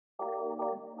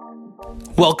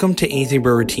Welcome to Anything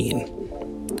But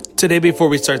Routine. Today, before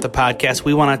we start the podcast,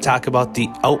 we want to talk about the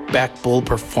Outback Bowl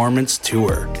Performance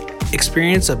Tour.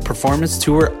 Experience a performance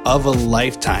tour of a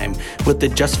lifetime with the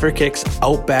Just for Kicks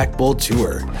Outback Bowl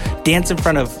Tour. Dance in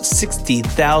front of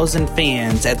 60,000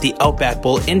 fans at the Outback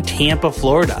Bowl in Tampa,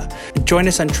 Florida. Join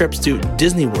us on trips to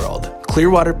Disney World,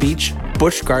 Clearwater Beach,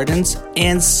 Busch Gardens,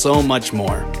 and so much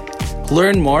more.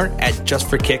 Learn more at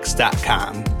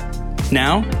justforkicks.com.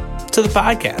 Now, to the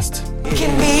podcast. You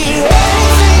can be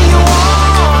anything you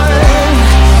want.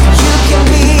 You can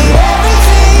be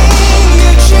everything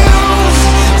you choose.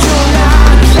 Do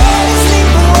not let it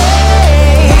slip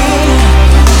away.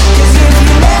 'Cause if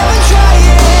you never try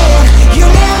it, you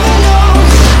never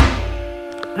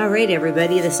know. All right,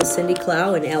 everybody, this is Cindy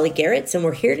Clow and Allie Garretts, and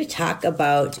we're here to talk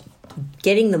about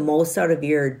getting the most out of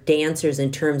your dancers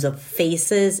in terms of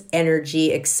faces,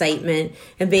 energy, excitement,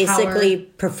 and basically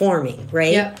performing,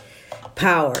 right? Yep.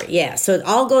 Power, yeah. So it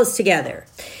all goes together.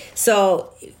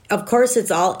 So, of course,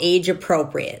 it's all age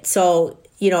appropriate. So,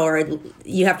 or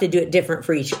you have to do it different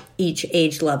for each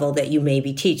age level that you may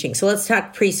be teaching. So let's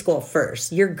talk preschool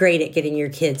first. You're great at getting your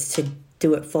kids to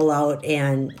do it full out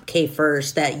and K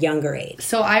first, that younger age.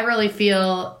 So I really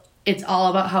feel it's all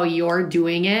about how you're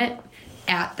doing it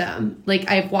at them. Like,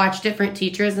 I've watched different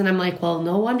teachers and I'm like, well,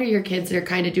 no wonder your kids are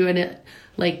kind of doing it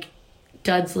like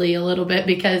Dudsley a little bit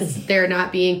because they're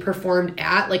not being performed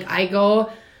at. Like, I go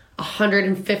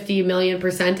 150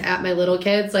 million% at my little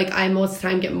kids. Like, I most of the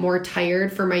time get more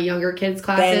tired for my younger kids'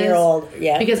 classes. 10-year-old,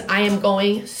 yeah. Because I am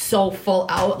going so full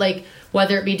out, like,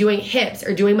 whether it be doing hips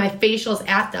or doing my facials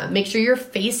at them. Make sure you're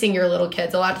facing your little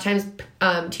kids. A lot of times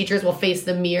teachers will face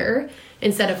the mirror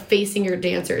instead of facing your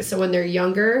dancers. So when they're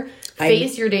younger,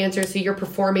 face your dancers so you're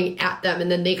performing at them, and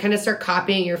then they kind of start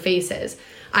copying your faces.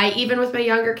 I, even with my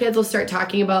younger kids, will start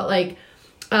talking about, like,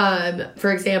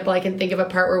 for example, I can think of a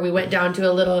part where we went down to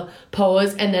a little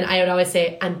pose, and then I would always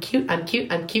say, I'm cute, I'm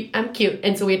cute, I'm cute, I'm cute.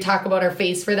 And so we'd talk about our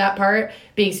face for that part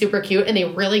being super cute, and they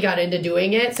really got into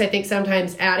doing it. So I think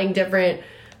sometimes adding different,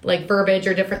 like, verbiage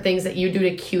or different things that you do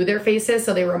to cue their faces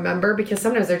so they remember, because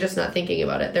sometimes they're just not thinking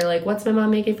about it. They're like, what's my mom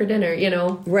making for dinner,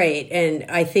 Right, and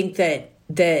I think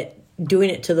that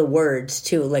doing it to the words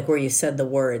too, like where you said the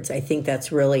words, I think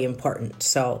that's really important.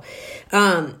 So,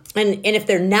 and if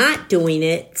they're not doing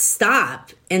it,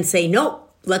 stop and say,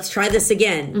 nope, let's try this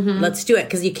again. Mm-hmm. Let's do it.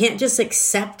 Because you can't just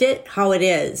accept it how it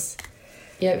is.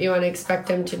 Yeah, you want to expect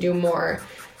them to do more.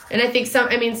 And I think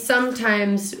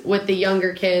sometimes with the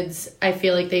younger kids, I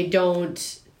feel like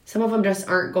some of them just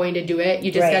aren't going to do it.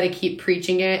 You just got to keep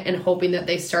preaching it and hoping that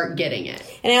they start getting it.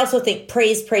 And I also think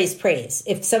praise, praise, praise.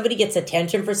 If somebody gets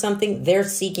attention for something, they're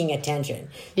seeking attention.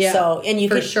 Yeah, so, and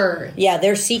for sure. Yeah,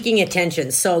 they're seeking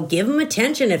attention. So give them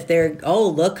attention if they're,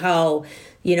 look how,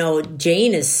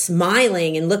 Jane is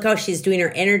smiling and look how she's doing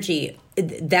her energy.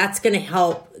 That's going to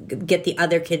help get the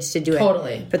other kids to do it.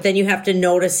 Totally. But then you have to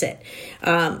notice it.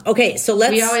 Okay, so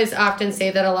we always often say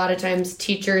that a lot of times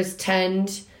teachers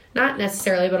tend... Not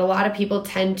necessarily, but a lot of people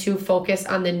tend to focus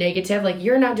on the negative. Like,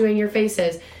 you're not doing your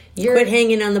faces. Quit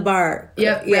hanging on the bar.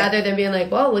 Yep. Yeah. Rather than being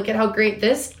like, well, look at how great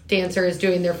this dancer is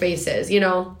doing their faces,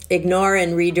 Ignore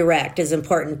and redirect is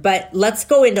important. But let's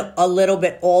go into a little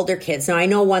bit older kids. Now, I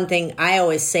know one thing I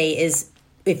always say is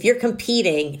if you're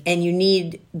competing and you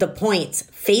need the points,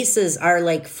 faces are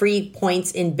like free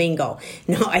points in bingo.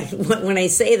 Now, when I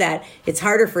say that, it's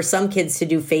harder for some kids to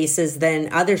do faces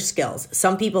than other skills.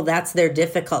 Some people, that's their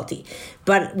difficulty.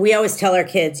 But we always tell our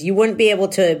kids, you wouldn't be able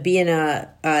to be in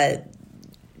a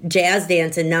jazz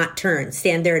dance and not turn,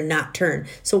 stand there and not turn.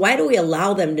 So why do we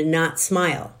allow them to not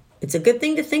smile? It's a good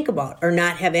thing to think about, or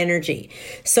not have energy.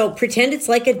 So pretend it's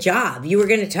like a job. You were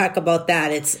going to talk about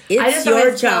that. It's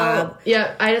your job.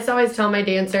 I just always tell my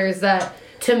dancers that,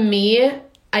 to me,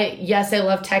 I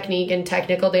love technique and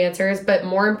technical dancers, but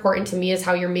more important to me is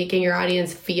how you're making your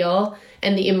audience feel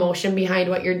and the emotion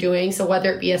behind what you're doing. So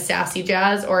whether it be a sassy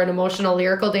jazz or an emotional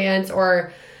lyrical dance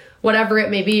or whatever it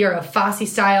may be, or a Fosse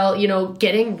style,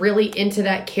 getting really into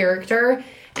that character.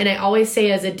 And I always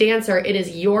say, as a dancer, it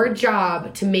is your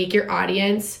job to make your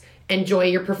audience enjoy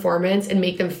your performance and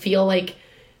make them feel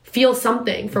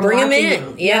something from watching them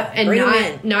in. Yeah,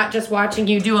 and not just watching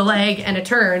you do a leg and a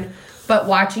turn, but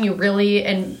watching you really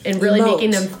and really Emote.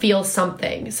 making them feel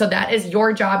something. So that is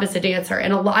your job as a dancer.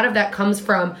 And a lot of that comes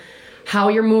from how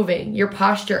you're moving, your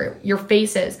posture, your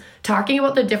faces, talking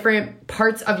about the different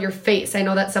parts of your face. I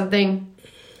know that's something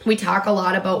we talk a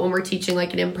lot about when we're teaching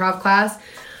like an improv class.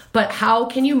 But how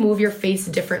can you move your face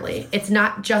differently? It's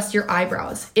not just your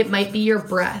eyebrows. It might be your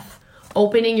breath.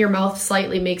 Opening your mouth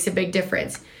slightly makes a big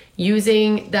difference.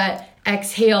 Using that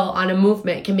exhale on a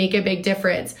movement can make a big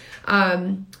difference.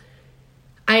 I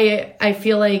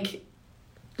feel like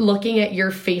looking at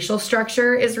your facial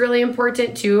structure is really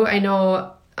important too. I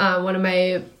know one of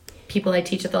my people I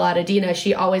teach with a lot of Dina,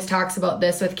 she always talks about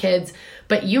this with kids,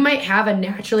 but you might have a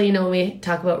naturally, you know, when we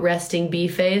talk about resting bee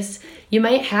face, you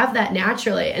might have that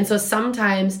naturally. And so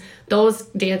sometimes those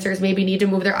dancers maybe need to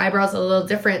move their eyebrows a little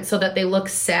different so that they look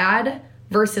sad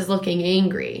versus looking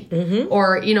angry,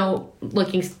 or, you know,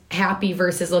 looking happy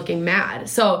versus looking mad.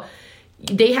 So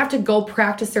they have to go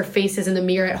practice their faces in the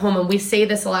mirror at home. And we say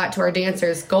this a lot to our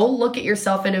dancers. Go look at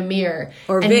yourself in a mirror.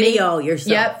 Or video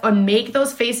yourself. Yep. And make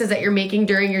those faces that you're making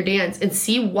during your dance and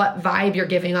see what vibe you're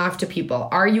giving off to people.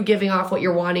 Are you giving off what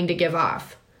you're wanting to give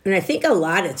off? And I think a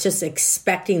lot it's just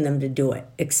expecting them to do it.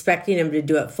 Expecting them to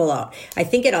do it full out. I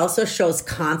think it also shows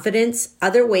confidence.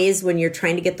 Other ways when you're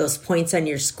trying to get those points on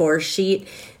your score sheet,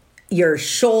 your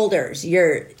shoulders,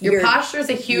 your posture is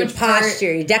a huge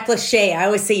posture, your décolleté. I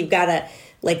always say you've got to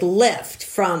like lift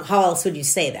from, how else would you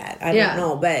say that? I don't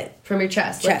know, but from your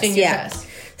chest, lifting your chest.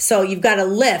 So you've got to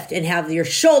lift and have your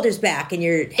shoulders back and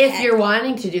your head. If you're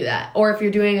wanting to do that, or if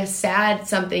you're doing a sad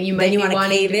something, you might be wanting to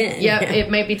cave in. Yeah,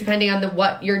 it might be depending on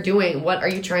what you're doing. What are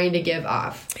you trying to give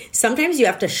off? Sometimes you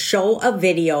have to show a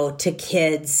video to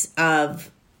kids of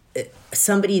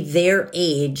somebody their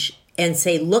age and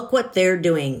say, look what they're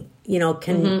doing. You know,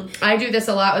 I do this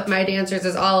a lot with my dancers.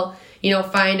 Is I'll, you know,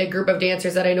 find a group of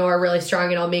dancers that I know are really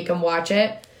strong and I'll make them watch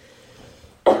it.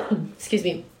 Excuse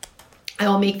me.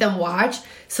 I'll make them watch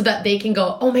so that they can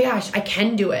go, oh my gosh, I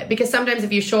can do it. Because sometimes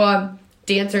if you show them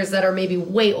dancers that are maybe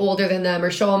way older than them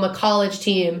or show them a college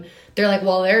team, they're like,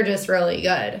 well, they're just really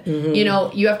good. You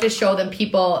know, you have to show them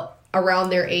people around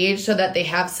their age so that they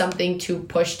have something to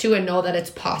push to and know that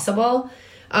it's possible.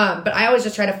 But I always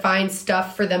just try to find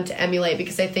stuff for them to emulate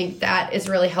because I think that is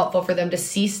really helpful for them to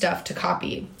see stuff to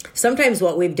copy. Sometimes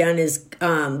what we've done is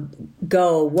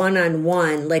go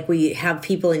one-on-one, like we have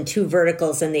people in two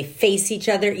verticals and they face each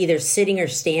other, either sitting or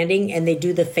standing, and they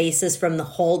do the faces from the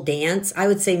whole dance. I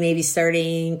would say maybe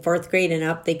starting 4th grade and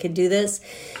up, they could do this.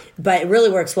 But it really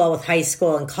works well with high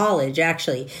school and college,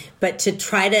 actually. But to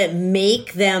try to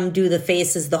make them do the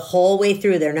faces the whole way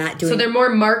through, they're not doing... So they're more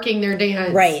marking their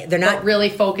dance. Right. They're not really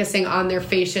focusing on their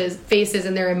faces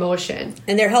and their emotion.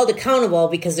 And they're held accountable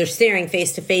because they're staring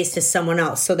face to face to someone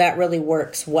else. So that really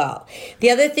works well.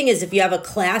 The other thing is if you have a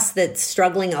class that's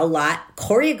struggling a lot,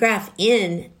 choreograph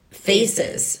in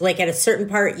faces. Like at a certain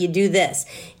part, you do this.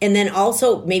 And then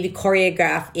also maybe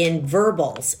choreograph in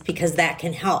verbals because that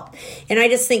can help. And I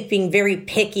just think being very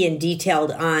picky and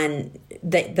detailed on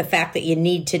the fact that you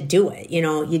need to do it. You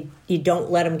know, you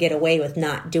don't let them get away with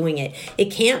not doing it.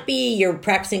 It can't be you're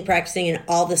practicing, and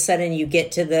all of a sudden you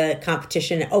get to the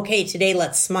competition. Okay, today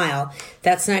let's smile.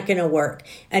 That's not going to work.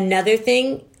 Another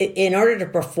thing, in order to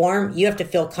perform, you have to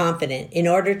feel confident. In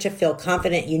order to feel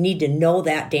confident, you need to know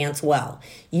that dance well.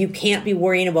 You can't be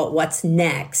worrying about what's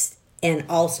next and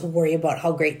also worry about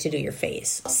how great to do your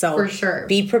face. So for sure,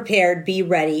 be prepared, be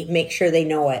ready, make sure they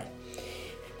know it.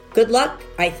 Good luck.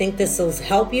 I think this will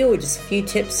help you with just a few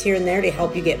tips here and there to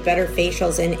help you get better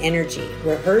facials and energy.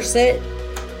 Rehearse it.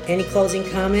 Any closing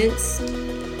comments?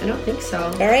 I don't think so.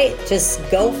 All right, just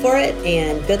go for it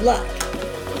and good luck.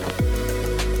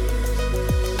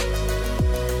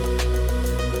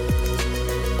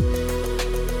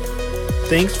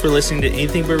 Thanks for listening to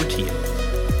Anything But Routine.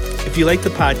 If you like the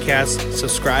podcast,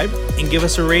 subscribe and give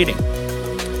us a rating.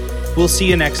 We'll see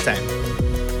you next time.